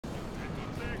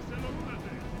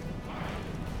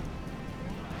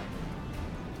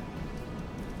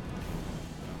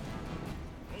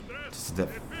Did that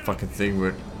fucking thing where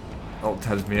it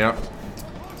alt-tabs me out.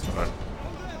 It's alright.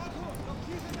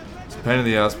 It's a pain in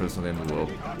the ass, but it's not the end of the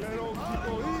world.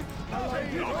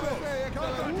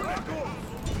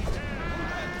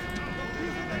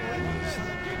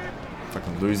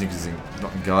 Fucking losing because he's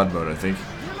not in guard mode, I think.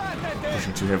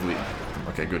 Pushing too heavily.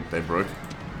 Okay, good. They broke.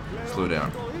 Slow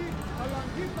down.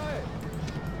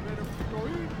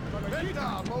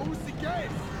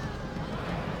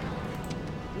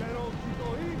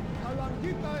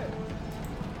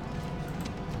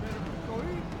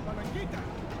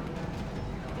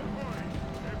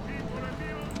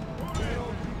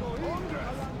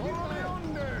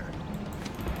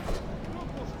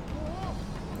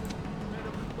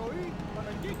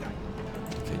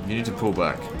 Okay, you need to pull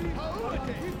back.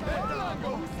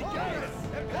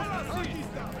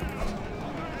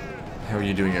 How are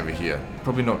you doing over here?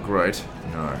 Probably not great.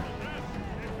 No.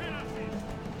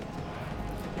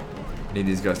 I need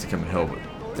these guys to come and help,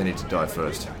 but they need to die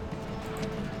first.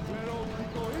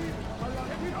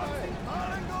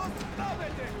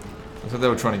 I thought they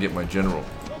were trying to get my general.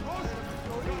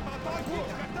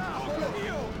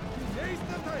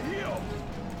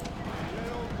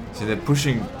 See, they're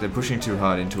pushing too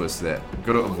hard into us there. We've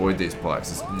got to avoid these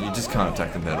pikes. You just can't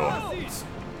attack them head on. It's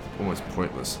almost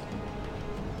pointless.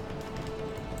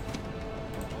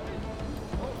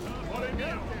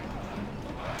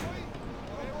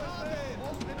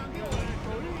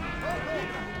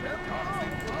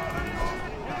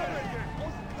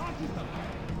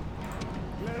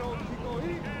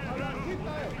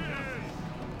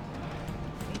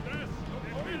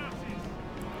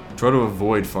 Try to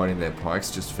avoid fighting their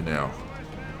pikes just for now.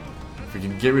 If we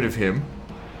can get rid of him,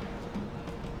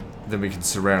 then we can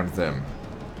surround them.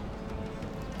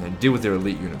 And deal with their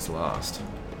elite units last.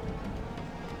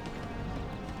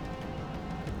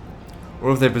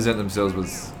 Or if they present themselves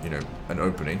with, you know, an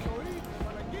opening.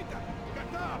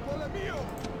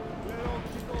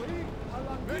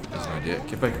 That's an idea.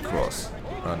 Get back across.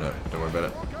 Oh no, don't worry about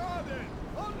it.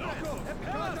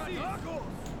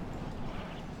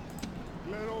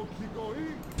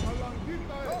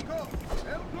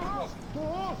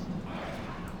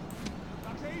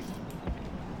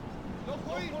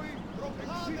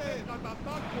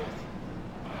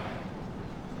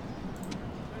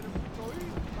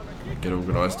 Get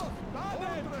organised.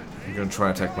 I'm going to try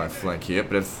and attack my flank here,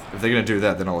 but if they're going to do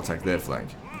that, then I'll attack their flank.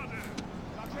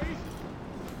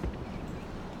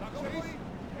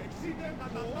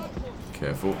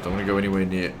 Careful, don't want to go anywhere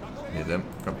near them.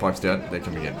 Got pipes down, they're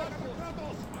coming in.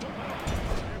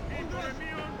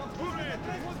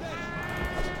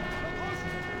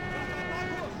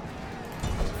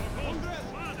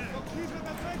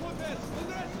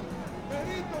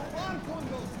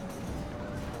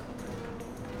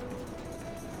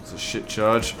 It's a shit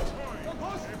charge.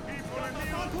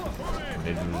 I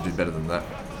need them to do better than that.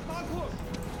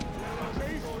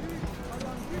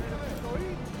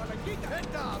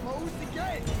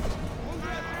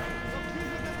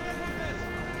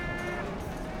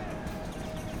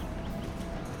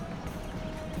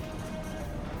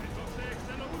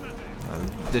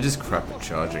 They're just crap at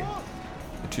charging.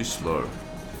 They're too slow.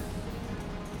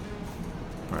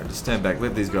 Alright, just stand back.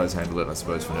 Let these guys handle it, I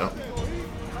suppose, for now.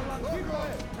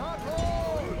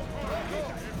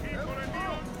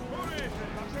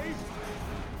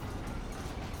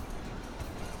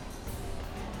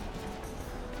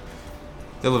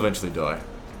 They'll eventually die.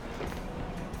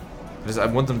 I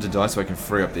want them to die so I can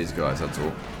free up these guys, that's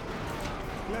all.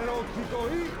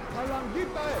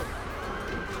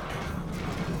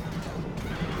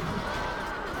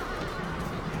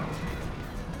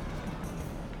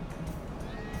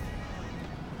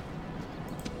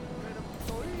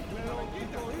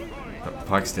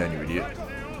 Pikes down, you idiot.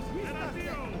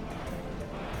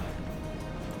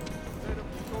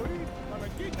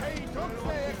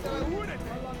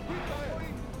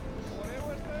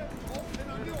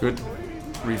 Good.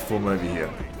 Reform over here.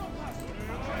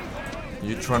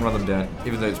 You try and run them down.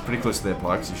 Even though it's pretty close to their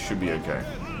pikes, you should be okay.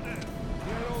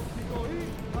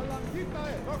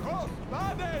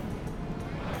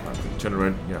 Right, turn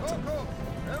around. You have to.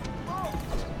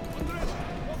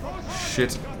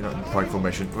 Shit. You're not in pike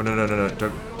formation. Oh, no.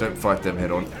 Don't fight them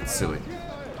head on. It's silly.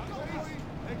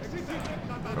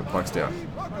 Got pikes down.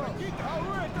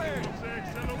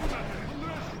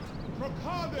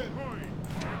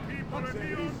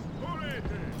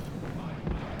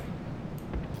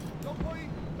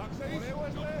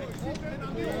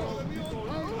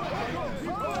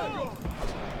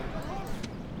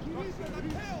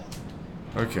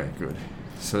 Okay, good.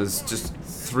 So there's just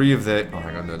 3 of their... Oh,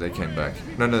 hang on, no, they came back.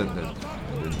 No.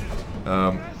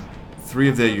 3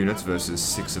 of their units versus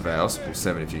 6 of ours. Or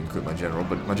 7 if you include my general.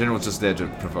 But my general's just there to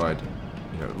provide,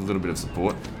 you know, a little bit of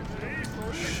support.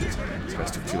 Shit, this guys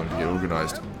took too long to get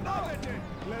organized.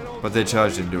 But their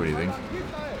charge didn't do anything.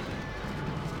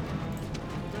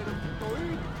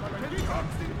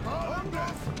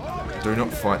 Do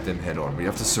not fight them head on. We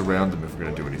have to surround them if we're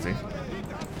going to do anything.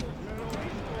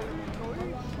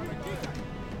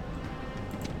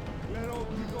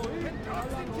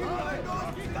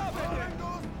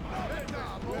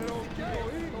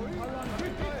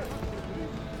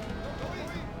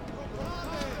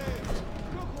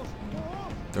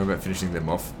 Don't worry about finishing them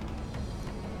off.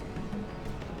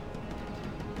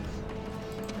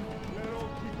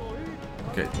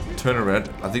 Okay, turn around.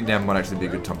 I think now might actually be a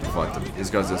good time to fight them. These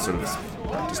guys are sort of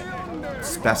just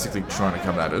spastically trying to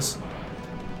come at us.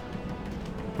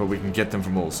 But we can get them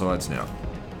from all sides now.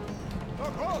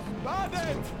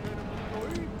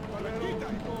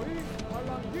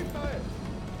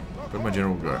 Where'd my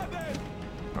general go?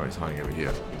 Oh, he's hiding over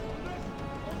here.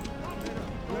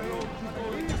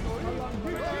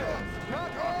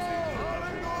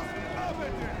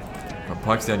 My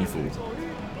pike's down, you fool.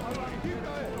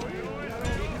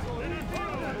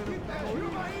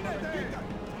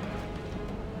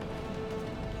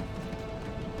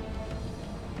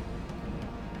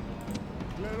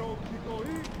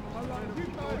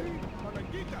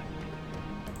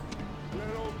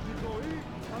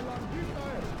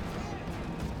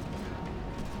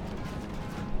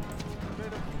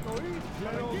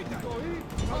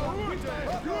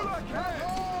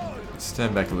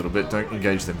 Stand back a little bit, don't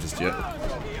engage them just yet.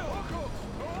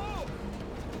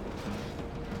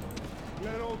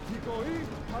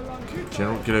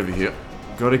 General, get over here.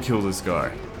 Gotta kill this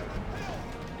guy.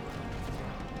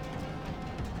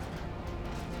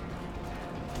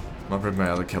 Might bring my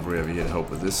other cavalry over here to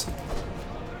help with this.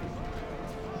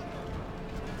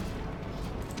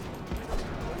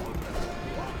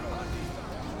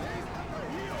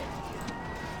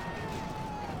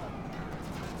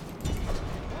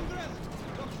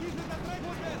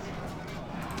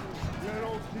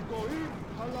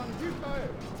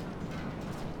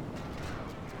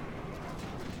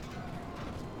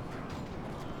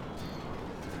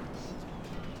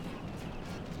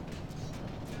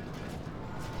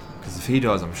 Because if he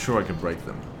dies, I'm sure I can break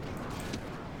them.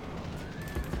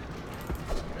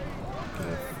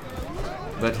 Okay.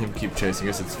 Let him keep chasing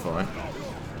us, it's fine.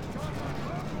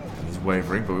 He's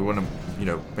wavering, but we want to, you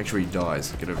know, make sure he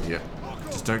dies. Get over here.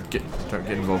 Just don't get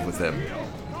involved with them.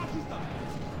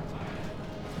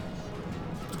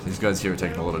 These guys here are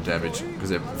taking a lot of damage because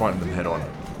they're fighting them head on.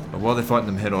 And while they're fighting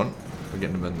them head on, we're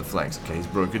getting them in the flanks. Okay, he's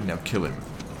broken, now kill him.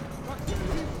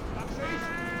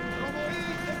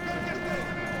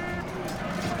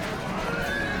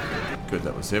 Good,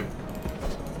 that was him.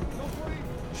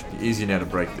 Should be easy now to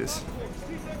break this.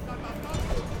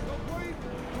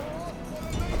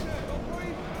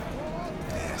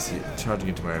 Yeah, see it, charging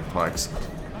into my own pikes.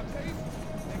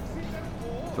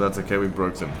 But that's okay, we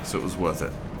broke them, so it was worth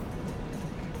it.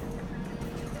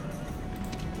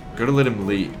 Gotta let him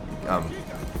leave,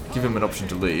 give him an option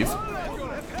to leave,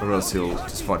 or else he'll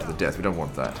just fight to the death. We don't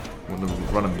want that. We want to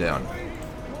run him down.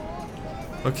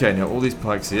 Okay, now all these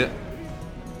pikes here.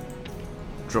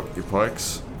 Drop your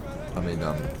pikes.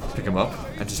 Pick him up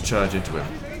and just charge into him.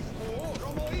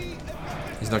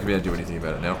 He's not gonna be able to do anything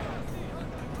about it now.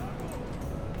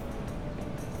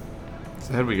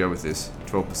 So how do we go with this?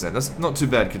 12%. That's not too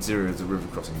bad considering it's a river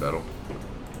crossing battle.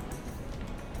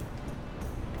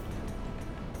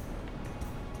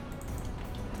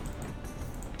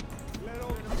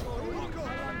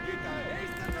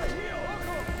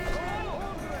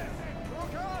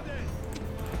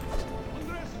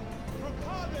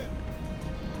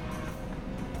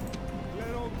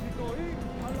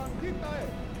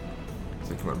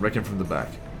 So come on, wreck him from the back.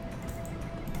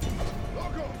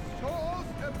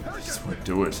 Just won't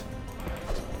do it.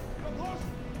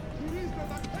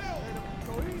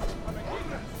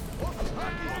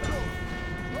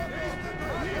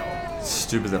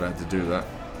 Stupid that I had to do that.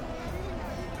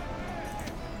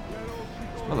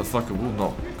 This motherfucker will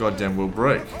not goddamn will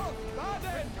break.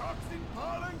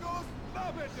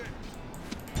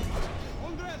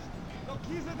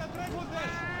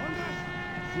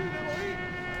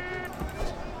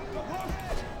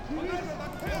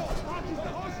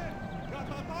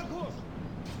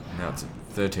 Now it's at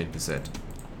 13%.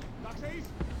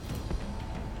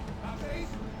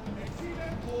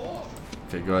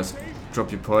 Okay guys,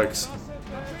 drop your pikes.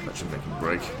 That should make him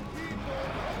break.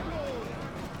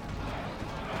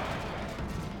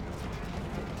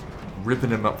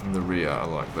 Ripping him up from the rear, I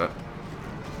like that.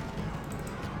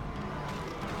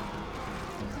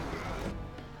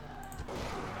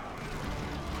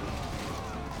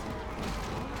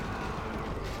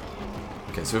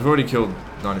 Okay, so we've already killed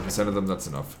 90% of them, that's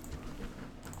enough.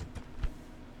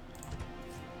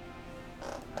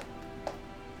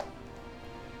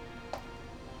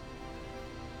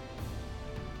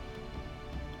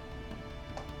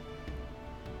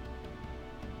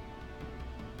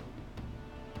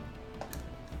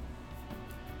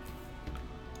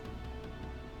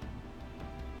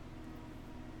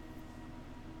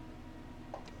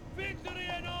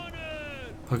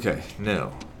 Okay,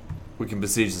 now we can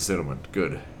besiege the settlement.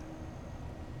 Good.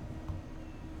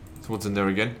 So what's in there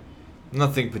again?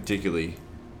 Nothing particularly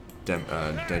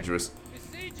dangerous.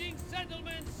 Besieging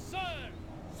settlement, sir.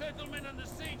 Settlement under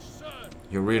siege, sir.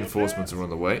 Your reinforcements are on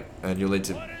the way, and you'll need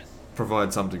to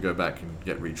provide some to go back and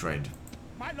get retrained.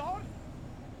 My lord.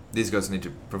 These guys need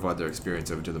to provide their experience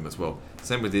over to them as well.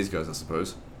 Same with these guys, I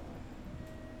suppose.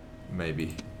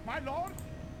 Maybe. My lord.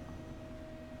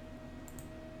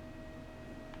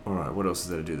 Alright, what else is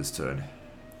there to do this turn?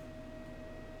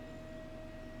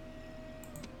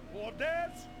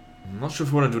 Orders. I'm not sure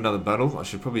if we want to do another battle. I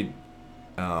should probably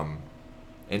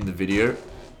end the video,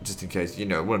 just in case, you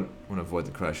know, want to avoid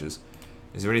the crashes.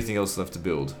 Is there anything else left to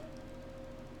build?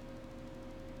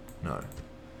 No.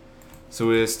 So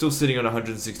we're still sitting on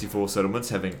 164 settlements,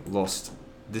 having lost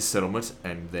this settlement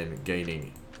and then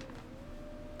gaining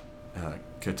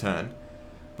Catan.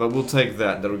 But we'll take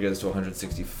that. That'll get us to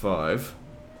 165.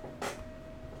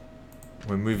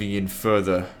 We're moving in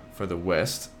further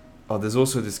west. Oh, there's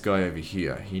also this guy over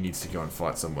here. He needs to go and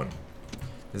fight someone.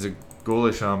 There's a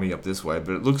Gaulish army up this way,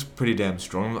 but it looks pretty damn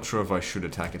strong. I'm not sure if I should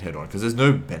attack it head on, because there's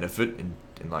no benefit in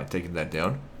like taking that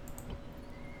down.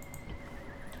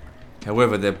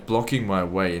 However, they're blocking my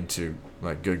way into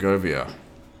like Gergovia,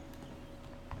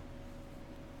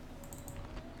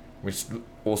 which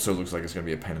also looks like it's going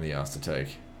to be a pain in the ass to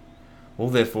take. All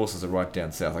their forces are right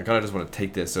down south. I kind of just want to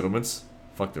take their settlements.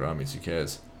 Fuck their armies, who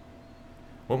cares?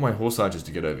 I want my horse archers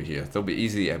to get over here. They'll be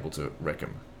easily able to wreck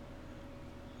him.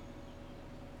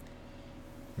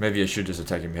 Maybe I should just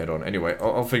attack him head on. Anyway,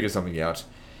 I'll figure something out.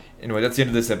 Anyway, that's the end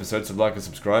of this episode, so like and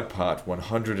subscribe. Part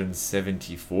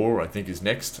 174, I think, is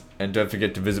next. And don't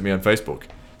forget to visit me on Facebook.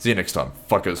 See you next time,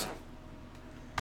 fuckers.